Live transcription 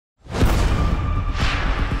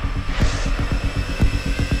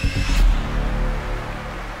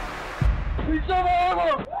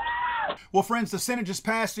Well, friends, the Senate just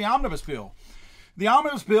passed the Omnibus bill. The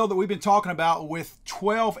Omnibus bill that we've been talking about with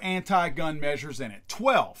 12 anti-gun measures in it.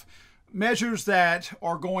 12 measures that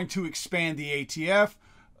are going to expand the ATF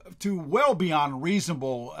to well beyond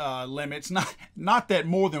reasonable limits. Not that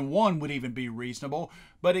more than one would even be reasonable,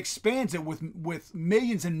 but expands it with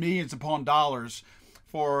millions and millions upon dollars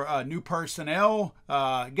for new personnel.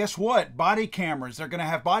 Guess what? Body cameras. They're going to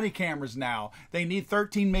have body cameras now. They need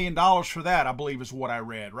 $13 million for that, I believe is what I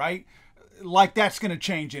read, right? Like that's going to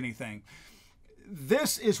change anything.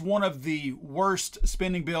 This is one of the worst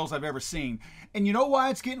spending bills I've ever seen. And you know why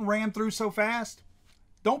it's getting rammed through so fast?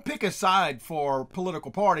 Don't pick a side for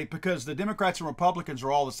political party, because the Democrats and Republicans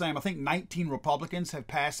are all the same. I think 19 Republicans have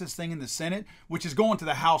passed this thing in the Senate, which is going to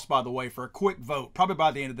the House, by the way, for a quick vote. Probably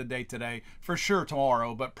by the end of the day today. For sure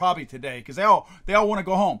tomorrow, but probably today, because they all want to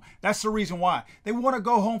go home. That's the reason why. They want to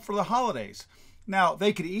go home for the holidays. Now,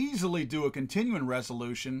 they could easily do a continuing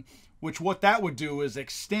resolution, which what that would do is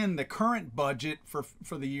extend the current budget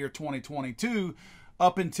for the year 2022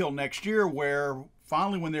 up until next year, where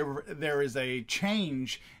finally, when there is a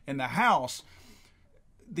change in the House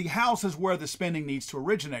is where the spending needs to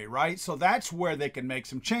originate, right? So that's where they can make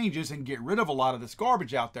some changes and get rid of a lot of this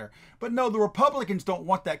garbage out there. But no, the Republicans don't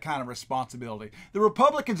want that kind of responsibility. The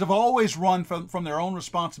Republicans have always run from their own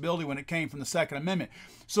responsibility when it came from the Second Amendment.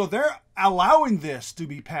 So they're allowing this to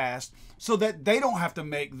be passed so that they don't have to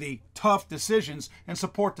make the tough decisions and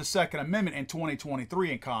support the Second Amendment in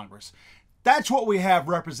 2023 in Congress. That's what we have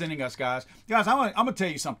representing us, guys. Guys, I'm going to tell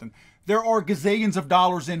you something. There are gazillions of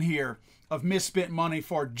dollars in here of misspent money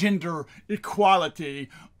for gender equality.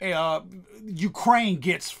 Ukraine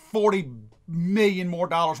gets $40 million more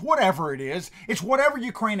dollars, whatever it is. It's whatever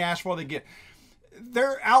Ukraine asks for, they get.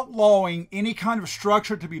 They're outlawing any kind of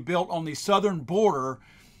structure to be built on the southern border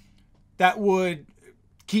that would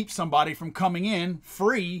keep somebody from coming in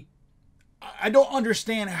free. I don't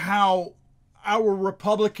understand how our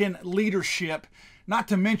Republican leadership, not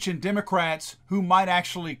to mention Democrats who might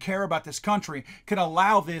actually care about this country, can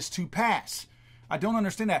allow this to pass. I don't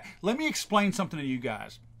understand that. Let me explain something to you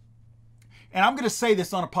guys. And I'm going to say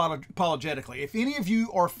this unapologetically. If any of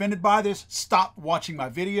you are offended by this, stop watching my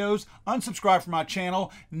videos, unsubscribe from my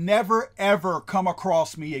channel, never ever come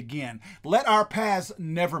across me again. Let our paths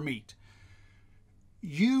never meet.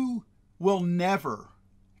 You will never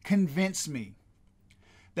convince me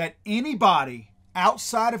that anybody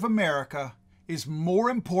outside of America is more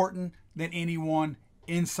important than anyone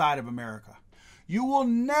inside of America. You will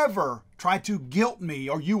never try to guilt me,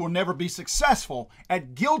 or you will never be successful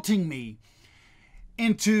at guilting me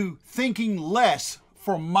into thinking less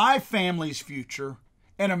for my family's future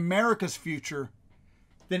and America's future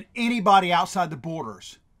than anybody outside the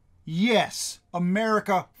borders. Yes,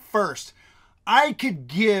 America first. I could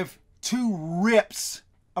give two rips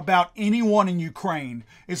about anyone in Ukraine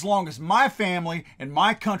as long as my family and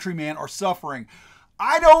my countrymen are suffering.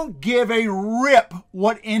 I don't give a rip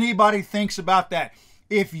what anybody thinks about that.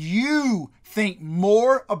 If you think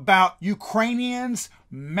more about Ukrainians,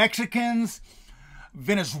 Mexicans,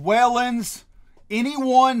 Venezuelans,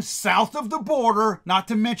 anyone south of the border, not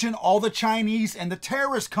to mention all the Chinese and the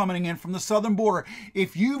terrorists coming in from the southern border,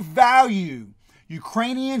 if you value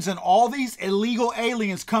Ukrainians and all these illegal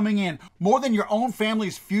aliens coming in more than your own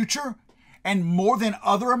family's future and more than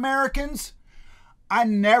other Americans, I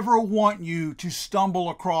never want you to stumble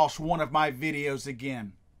across one of my videos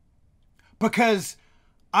again. Because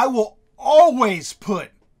I will always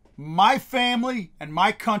put my family and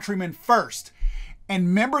my countrymen first.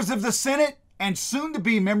 And members of the Senate and soon to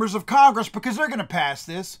be members of Congress, because they're going to pass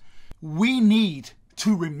this, we need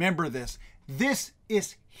to remember this. This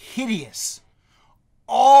is hideous.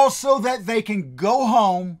 All so that they can go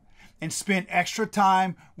home and spend extra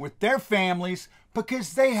time with their families,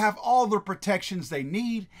 because they have all the protections they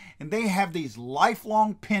need, and they have these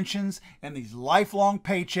lifelong pensions and these lifelong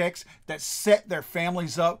paychecks that set their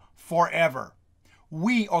families up forever.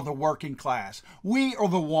 We are the working class. We are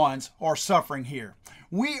the ones who are suffering here.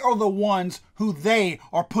 We are the ones who they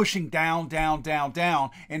are pushing down, down, down, down,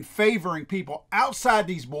 and favoring people outside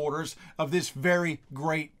these borders of this very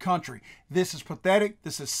great country. This is pathetic.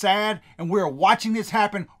 This is sad. And we're watching this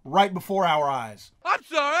happen right before our eyes. I'm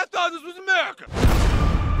sorry. I thought this was America.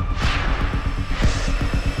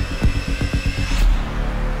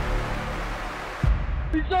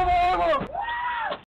 He's so